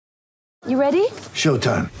You ready?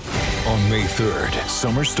 Showtime. On May 3rd,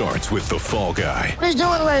 summer starts with The Fall Guy. Let's do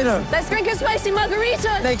it later. Let's drink a spicy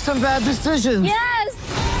margarita. Make some bad decisions. Yes!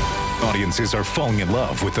 Audiences are falling in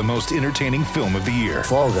love with the most entertaining film of the year.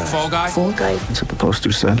 Fall Guy. Fall Guy? Fall Guy. That's what the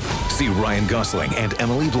poster said. See Ryan Gosling and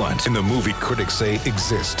Emily Blunt in the movie critics say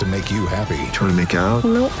exists to make you happy. Trying to make it out?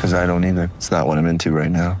 Nope. Because I don't either. It's not what I'm into right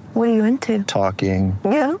now. What are you into? Talking.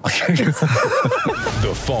 Yeah.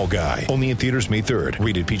 The Fall Guy. Only in theaters May 3rd.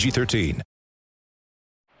 Rated PG-13.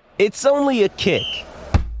 It's only a kick,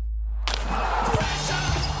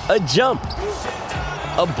 a jump,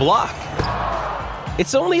 a block.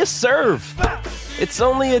 It's only a serve. It's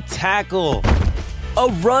only a tackle, a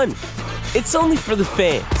run. It's only for the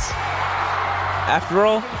fans. After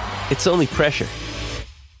all, it's only pressure.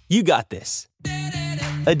 You got this.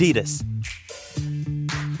 Adidas.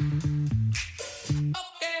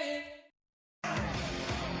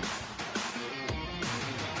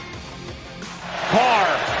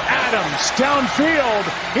 Adams downfield.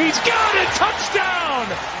 He's got it. Touchdown,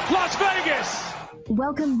 Las Vegas.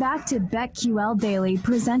 Welcome back to BetQL Daily,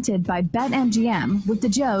 presented by BetMGM with the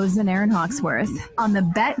Joes and Aaron Hawksworth on the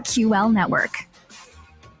BetQL Network.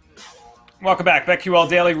 Welcome back. BetQL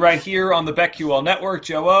Daily right here on the BetQL Network.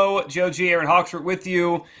 Joe O, Joe G, Aaron Hawksworth with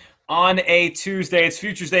you on a Tuesday. It's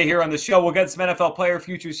Futures Day here on the show. We'll get some NFL player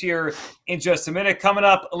futures here in just a minute. Coming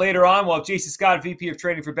up later on, we'll have Jason Scott, VP of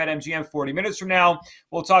Trading for BetMGM, 40 minutes from now.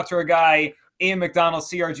 We'll talk to our guy, Ian McDonald,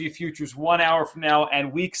 CRG Futures, 1 hour from now,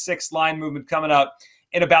 and Week 6 line movement coming up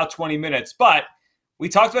in about 20 minutes. But we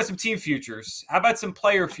talked about some team futures. How about some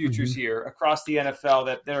player futures here across the NFL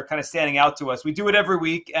that are kind of standing out to us? We do it every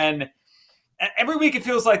week, and every week it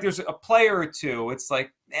feels like there's a player or two. It's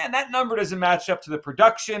like, man, that number doesn't match up to the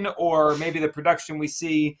production, or maybe the production we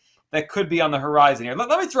see that could be on the horizon here.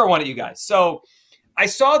 Let me throw one at you guys. So I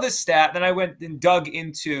saw this stat, then I went and dug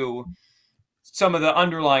into some of the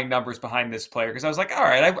underlying numbers behind this player, because I was like, all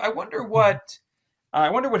right, I wonder what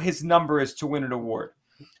his number is to win an award.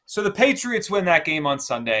 So the Patriots win that game on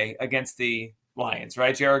Sunday against the Lions,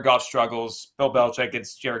 right? Jared Goff struggles. Bill Belichick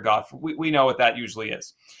gets Jared Goff. We know what that usually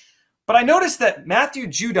is. But I noticed that Matthew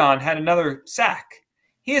Judon had another sack.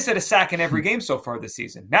 He has had a sack in every game so far this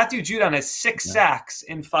season. Matthew Judon has 6 sacks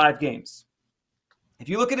in 5 games. If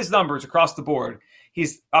you look at his numbers across the board,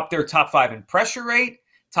 he's up there top 5 in pressure rate,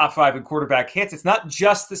 top 5 in quarterback hits. It's not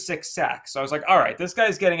just the 6 sacks. So I was like, all right, this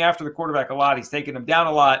guy's getting after the quarterback a lot. He's taking him down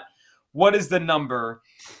a lot. What is the number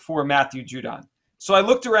for Matthew Judon? So I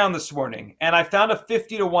looked around this morning, and I found a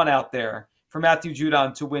 50-1 out there for Matthew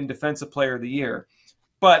Judon to win Defensive Player of the Year.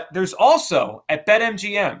 But there's also, at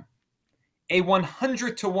BetMGM, a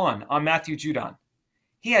 100-1 on Matthew Judon.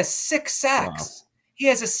 He has 6 sacks. Wow. He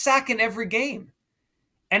has a sack in every game.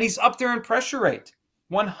 And he's up there in pressure rate.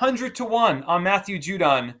 100-1 on Matthew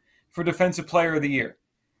Judon for Defensive Player of the Year.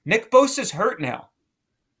 Nick Bosa's hurt now.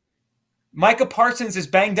 Micah Parsons is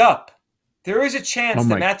banged up. There is a chance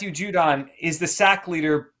that Matthew Judon is the sack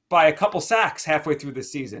leader by a couple sacks halfway through the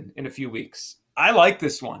season in a few weeks. I like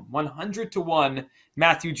this one. 100-1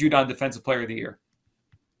 Matthew Judon Defensive Player of the Year.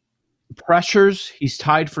 Pressures, he's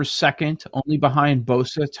tied for second, only behind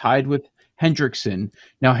Bosa, tied with Hendrickson.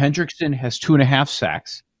 Now, Hendrickson has 2.5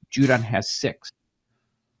 sacks. Judon has 6.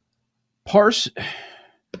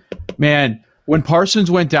 Man, when Parsons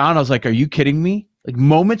went down, I was like, are you kidding me? Like,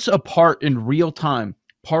 moments apart in real time.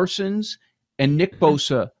 Parsons and Nick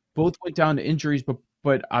Bosa both went down to injuries,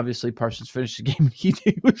 but obviously Parsons finished the game. He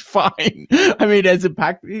was fine. I mean, as a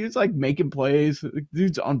pack, he was like making plays.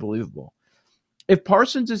 Dude's unbelievable. If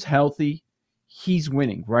Parsons is healthy, he's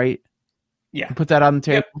winning, right? Yeah. Put that on the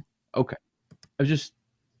table. Yep. Okay.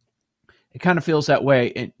 It kind of feels that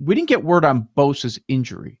way. And we didn't get word on Bosa's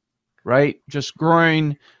injury, right? Just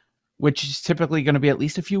groin, which is typically going to be at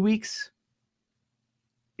least a few weeks.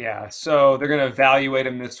 Yeah, so they're going to evaluate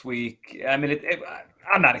him this week. I mean,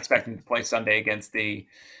 I'm not expecting to play Sunday against the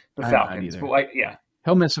Falcons. But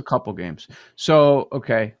he'll miss a couple games. So,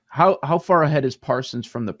 okay, how far ahead is Parsons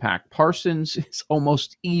from the pack? Parsons is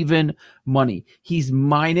almost even money. He's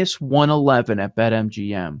minus 111 at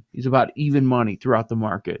BetMGM. He's about even money throughout the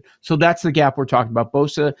market. So that's the gap we're talking about.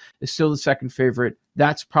 Bosa is still the second favorite.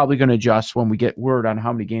 That's probably going to adjust when we get word on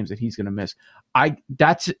how many games that he's going to miss.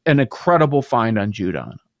 That's an incredible find on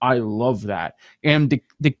Judon. I love that. And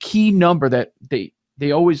the key number that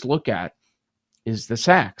they always look at is the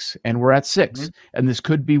sacks, and we're at 6. Mm-hmm. And this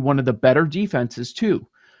could be one of the better defenses too.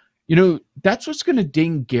 You know, that's what's going to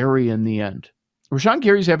ding Gary in the end. Rashawn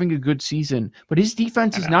Gary's having a good season, but his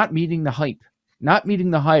defense is not meeting the hype. Not meeting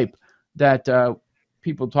the hype that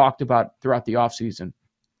people talked about throughout the offseason.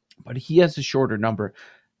 But he has a shorter number.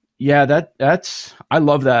 Yeah, that's I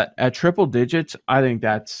love that. At triple digits, I think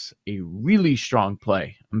that's a really strong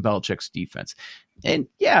play on Belichick's defense. And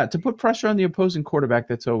yeah, to put pressure on the opposing quarterback,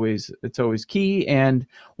 it's always key. And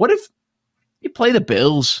what if you play the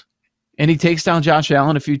Bills and he takes down Josh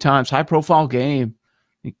Allen a few times, high profile game?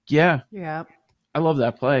 Yeah. I love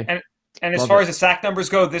that play. And as far as the sack numbers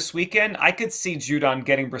go this weekend, I could see Judon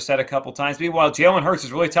getting Brissett a couple times. Meanwhile, Jalen Hurts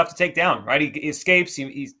is really tough to take down, right? He escapes,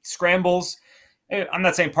 he scrambles. I'm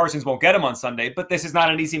not saying Parsons won't get him on Sunday, but this is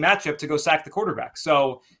not an easy matchup to go sack the quarterback.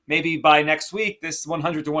 So maybe by next week, this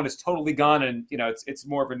 100-1 is totally gone, and it's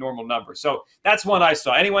more of a normal number. So that's one I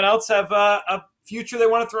saw. Anyone else have a future they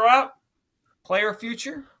want to throw out? Player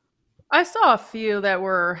future? I saw a few that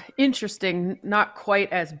were interesting, not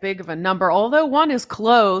quite as big of a number, although one is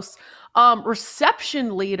close.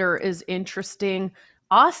 Reception leader is interesting.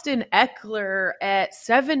 Austin Eckler at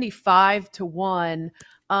 75-1.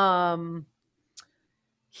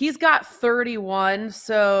 He's got 31.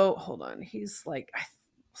 So hold on. He's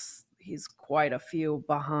quite a few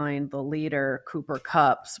behind the leader, Cooper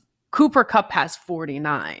Kupp. Cooper Kupp has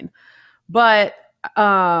 49. But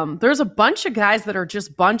there's a bunch of guys that are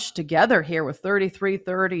just bunched together here with 33,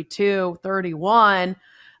 32, 31.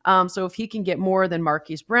 So if he can get more than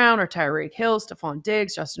Marquise Brown or Tyreek Hill, Stephon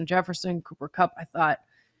Diggs, Justin Jefferson, Cooper Kupp, I thought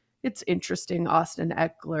it's interesting. Austin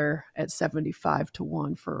Eckler at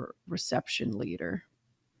 75-1 for reception leader.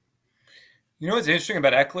 You know what's interesting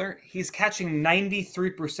about Eckler? He's catching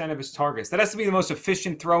 93% of his targets. That has to be the most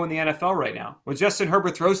efficient throw in the NFL right now. When Justin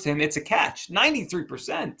Herbert throws to him, it's a catch.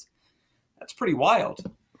 93%. That's pretty wild.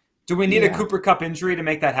 Do we need a Cooper Kupp injury to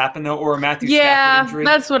make that happen, though, or a Matthew Stafford injury?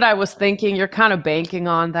 Yeah, that's what I was thinking. You're kind of banking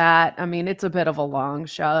on that. I mean, it's a bit of a long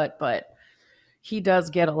shot, but he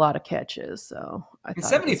does get a lot of catches. So I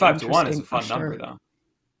thought 75-1 is a fun number, though.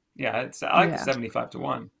 Yeah, I like the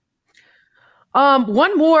 75-1.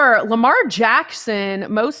 One more, Lamar Jackson,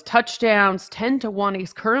 most touchdowns, 10-1.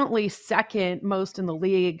 He's currently second most in the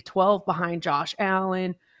league, 12 behind Josh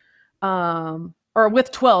Allen, or with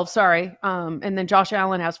 12, sorry. And then Josh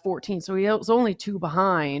Allen has 14. So he was only 2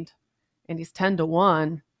 behind and he's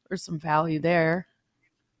 10-1. There's some value there.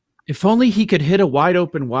 If only he could hit a wide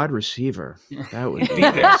open wide receiver. That would be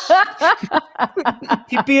there.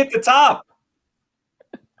 He'd be at the top.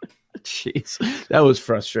 Jeez, that was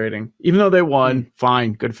frustrating. Even though they won,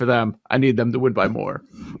 fine, good for them. I need them to win by more.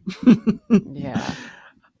 Yeah,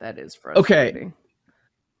 that is frustrating. Okay,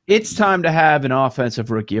 it's time to have an offensive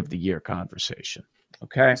rookie of the year conversation.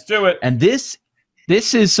 Okay, let's do it. And this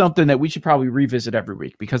is something that we should probably revisit every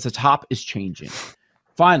week because the top is changing.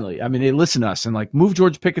 Finally, I mean, they listen to us and move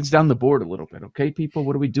George Pickens down the board a little bit. Okay, people,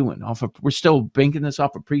 what are we doing? We're still banking this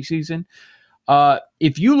off of preseason.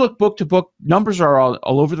 If you look book to book, numbers are all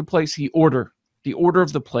over the place. The order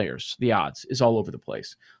of the players, the odds is all over the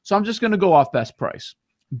place. So I'm just going to go off best price.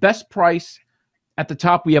 Best price at the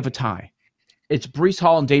top, we have a tie. It's Breece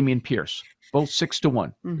Hall and Dameon Pierce, both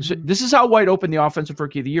 6-1. Mm-hmm. This is how wide open the offensive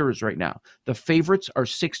rookie of the year is right now. The favorites are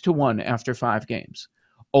 6-1 after 5 games.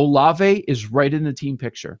 Olave is right in the team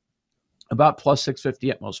picture, about plus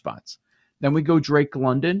 650 at most spots. Then we go Drake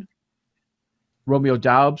London, Romeo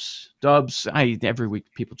Doubs. Every week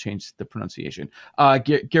people change the pronunciation.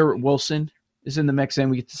 Garrett Wilson is in the mix, and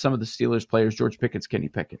we get to some of the Steelers players. George Pickett's Kenny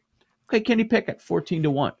Pickett. Okay, Kenny Pickett,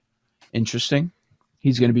 14-1. Interesting.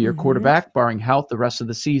 He's going to be your quarterback, barring health, the rest of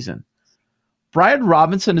the season. Brian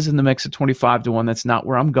Robinson is in the mix at 25-1. That's not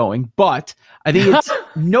where I'm going, but I think it's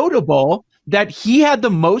notable that he had the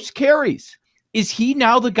most carries. Is he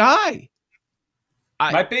now the guy?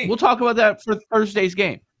 Might be. We'll talk about that for Thursday's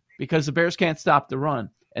game because the Bears can't stop the run,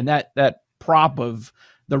 and that prop of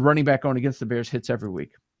the running back going against the Bears hits every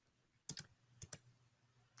week.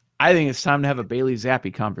 I think it's time to have a Bailey Zappi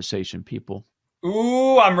conversation, people.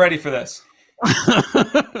 Ooh, I'm ready for this.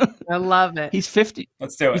 I love it. He's 50.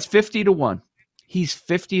 Let's do it. He's 50-1. He's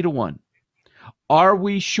 50-1. Are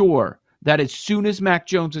we sure that as soon as Mac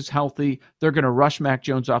Jones is healthy, they're going to rush Mac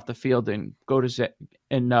Jones off the field and go to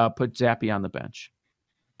put Zappi on the bench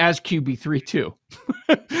as QB3 too?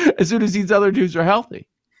 As soon as these other dudes are healthy.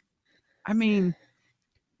 I mean,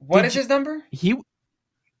 what is his number?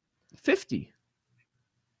 50.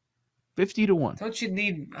 50-1. Don't you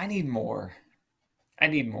need? I need more.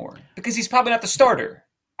 Because he's probably not the starter.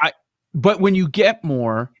 But when you get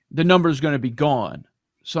more, the number is going to be gone.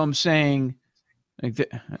 So I'm saying,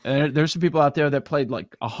 there's some people out there that played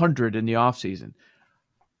 100 in the offseason.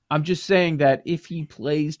 I'm just saying that if he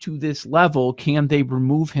plays to this level, can they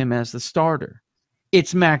remove him as the starter?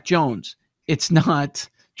 It's Mac Jones. It's not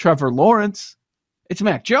Trevor Lawrence. It's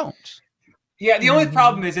Mac Jones. Yeah, the only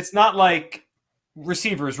problem is it's not like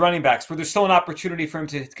receivers, running backs, where there's still an opportunity for him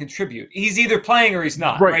to contribute. He's either playing or he's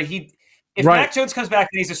not, right? If Mac Jones comes back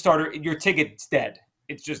and he's a starter, your ticket's dead.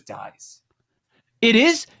 It just dies. It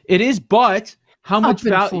is, but how much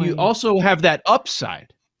value? You also have that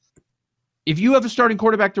upside. If you have a starting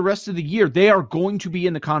quarterback the rest of the year, they are going to be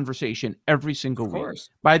in the conversation every single week.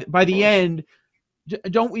 By the end,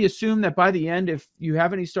 don't we assume that by the end, if you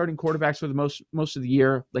have any starting quarterbacks for the most of the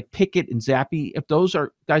year, like Pickett and Zappe, if those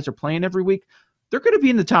guys are playing every week, they're going to be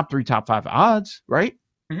in the top 3, top 5 odds, right?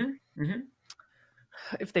 Mm-hmm. Mm-hmm.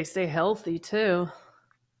 If they stay healthy too.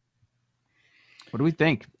 What do we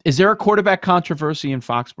think? Is there a quarterback controversy in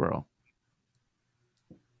Foxborough?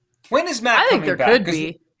 When is Matt coming back? I think there could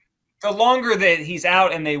be. The longer that he's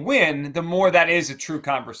out and they win, the more that is a true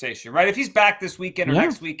conversation, right? If he's back this weekend or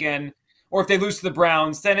next weekend, or if they lose to the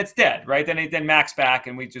Browns, then it's dead, right? Then Mac's back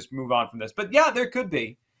and we just move on from this. But yeah, there could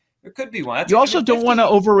be. There could be one. That's you also don't want to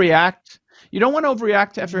overreact. You don't want to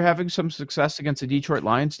overreact after having some success against the Detroit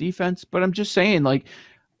Lions defense. But I'm just saying, like,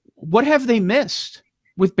 what have they missed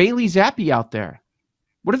with Bailey Zappe out there?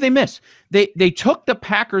 What did they miss? They took the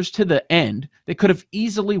Packers to the end. They could have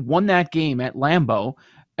easily won that game at Lambeau.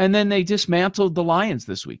 And then they dismantled the Lions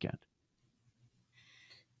this weekend.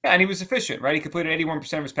 Yeah, and he was efficient, right? He completed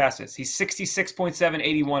 81% of his passes. He's 66.7,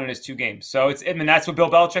 81 in his 2 games. So that's what Bill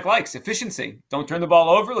Belichick likes, efficiency. Don't turn the ball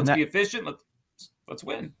over. Let's be efficient. Let's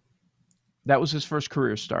win. That was his first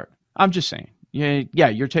career start. I'm just saying. Yeah,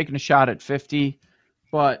 you're taking a shot at 50,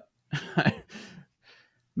 but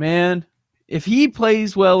man, if he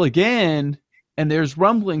plays well again and there's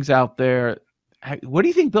rumblings out there, what do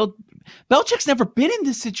you think Belichick's never been in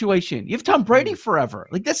this situation. You have Tom Brady forever.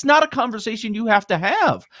 Like, that's not a conversation you have to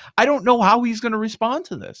have. I don't know how he's going to respond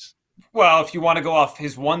to this. Well, if you want to go off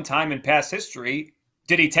his one time in past history,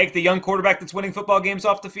 did he take the young quarterback that's winning football games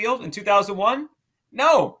off the field in 2001?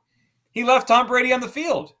 No. He left Tom Brady on the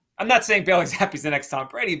field. I'm not saying Bailey Zappe's the next Tom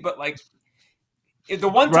Brady, but like the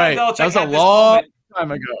one time Belichick that was had a long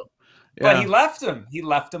time ago. But he left him. He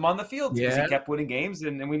left him on the field because he kept winning games,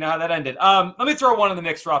 and we know how that ended. Let me throw one in the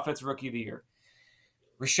mix for Offensive Rookie of the Year.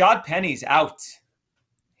 Rashad Penny's out.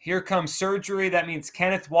 Here comes surgery. That means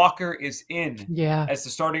Kenneth Walker is in as the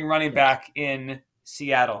starting running back in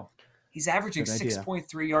Seattle. He's averaging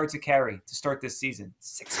 6.3 yards a carry to start this season.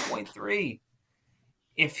 6.3.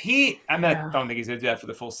 I don't think he's going to do that for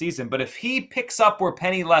the full season, but if he picks up where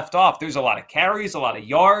Penny left off, there's a lot of carries, a lot of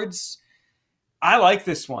yards. I like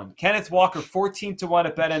this one. Kenneth Walker, 14-1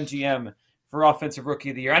 at BetMGM for Offensive Rookie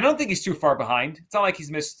of the Year. I don't think he's too far behind. It's not like he's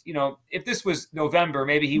missed, if this was November,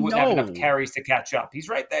 maybe he wouldn't have enough carries to catch up. He's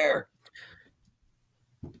right there.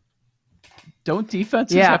 Don't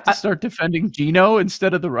defenses have to start defending Geno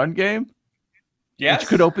instead of the run game? Yes. Which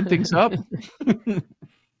could open things up.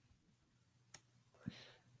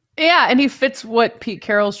 Yeah, and he fits what Pete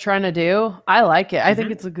Carroll's trying to do. I like it. I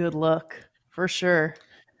think it's a good look for sure.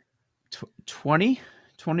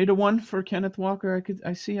 20-1 for Kenneth Walker.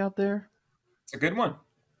 I see out there. It's a good one.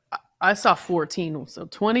 I saw 14, so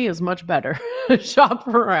 20 is much better. Shop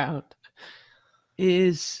around.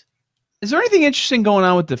 Is there anything interesting going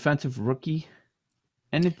on with defensive rookie?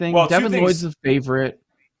 Anything? Well, Devin Lloyd's the favorite.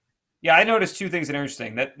 Yeah, I noticed 2 things that are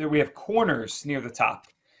interesting. That we have corners near the top.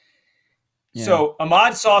 Yeah. So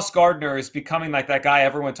Ahmad Sauce Gardner is becoming like that guy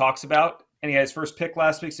everyone talks about, and he had his first pick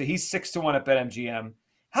last week, so he's 6-1 at BetMGM.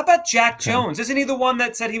 How about Jack Jones? Isn't he the one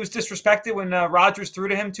that said he was disrespected when Rodgers threw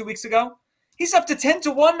to him 2 weeks ago? He's up to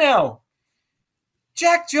 10-1 now.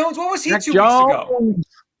 Jack Jones, what was he 2 weeks ago?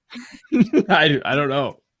 I don't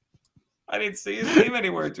know. I didn't see his name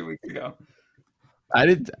anywhere 2 weeks ago. I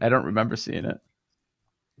don't remember seeing it.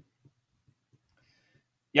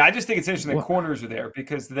 Yeah, I just think it's interesting that corners are there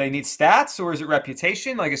because do they need stats or is it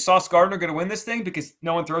reputation? Like, is Sauce Gardner going to win this thing because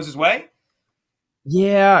no one throws his way?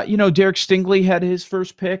 Yeah, Derek Stingley had his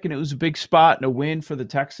first pick, and it was a big spot and a win for the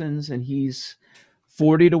Texans, and he's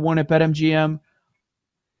 40-1 at BetMGM.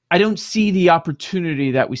 I don't see the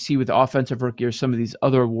opportunity that we see with Offensive Rookie or some of these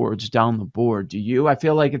other awards down the board. Do you? I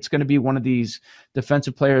feel like it's going to be one of these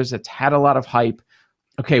defensive players that's had a lot of hype.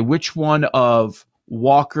 Okay, which one of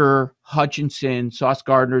Walker, Hutchinson, Sauce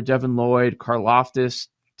Gardner, Devin Lloyd, Karlaftis,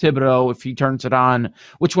 Thibodeau, if he turns it on,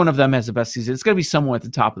 which one of them has the best season? It's going to be someone at the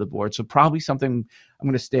top of the board. So probably something I'm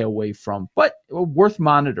going to stay away from, but worth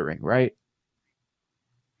monitoring, right?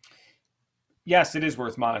 Yes, it is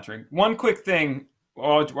worth monitoring. One quick thing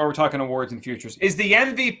while we're talking awards and futures. Is the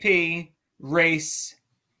MVP race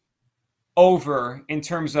over in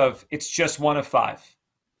terms of it's just 1 of 5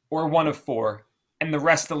 or 1 of 4 and the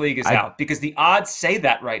rest of the league is out? Because the odds say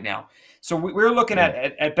that right now. So we're looking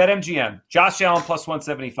at BetMGM, Josh Allen plus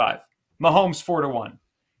 175, Mahomes 4-1,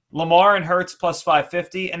 Lamar and Hurts plus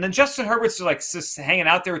 550. And then Justin Herbert's just hanging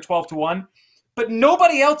out there at 12-1. But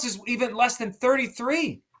nobody else is even less than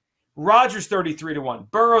 33. Rodgers 33-1.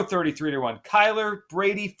 Burrow 33-1. Kyler,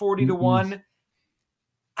 Brady 40-1.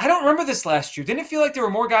 I don't remember this last year. Didn't it feel like there were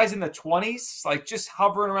more guys in the 20s, like just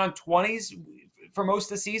hovering around 20s for most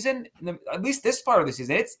of the season? At least this part of the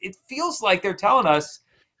season. It feels like they're telling us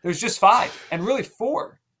there's just 5 and really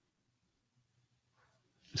 4.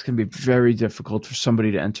 It's going to be very difficult for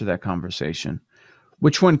somebody to enter that conversation.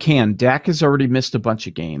 Which one can? Dak has already missed a bunch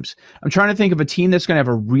of games. I'm trying to think of a team that's going to have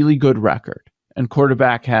a really good record and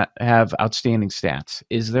quarterback have outstanding stats.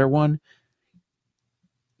 Is there one?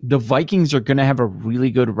 The Vikings are going to have a really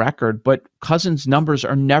good record, but Cousins' numbers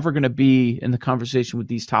are never going to be in the conversation with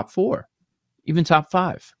these top 4, even top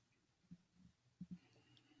 5.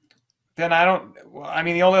 Then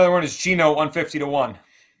the only other one is Geno 150-1.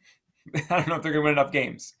 I don't know if they're going to win enough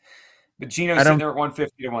games. But Geno's sitting there at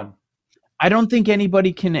 150-1. I don't think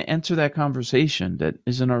anybody can enter that conversation that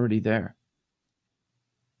isn't already there.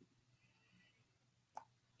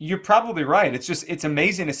 You're probably right. It's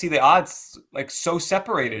amazing to see the odds so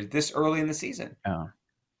separated this early in the season.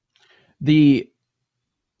 The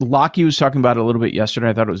Lockie was talking about it a little bit yesterday.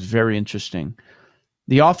 I thought it was very interesting.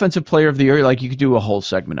 The offensive player of the year, you could do a whole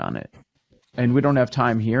segment on it. And we don't have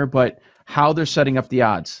time here, but how they're setting up the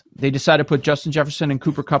odds. They decided to put Justin Jefferson and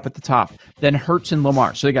Cooper Kupp at the top, then Hurts and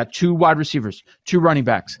Lamar. So they got 2 wide receivers, 2 running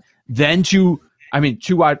backs, then 2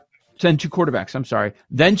 quarterbacks, I'm sorry,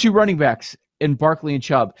 then 2 running backs in Barkley and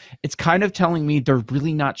Chubb. It's kind of telling me they're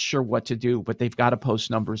really not sure what to do, but they've got to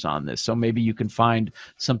post numbers on this. So maybe you can find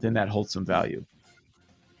something that holds some value.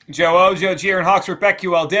 Joe O, Joe G, Aaron Hawksworth,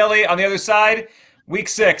 BetQL Daily. On the other side, Week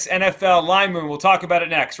 6, NFL Line Moon. We'll talk about it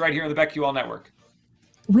next, right here on the BetQL Network.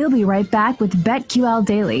 We'll be right back with BetQL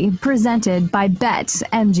Daily, presented by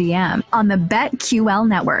BetMGM on the BetQL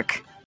Network.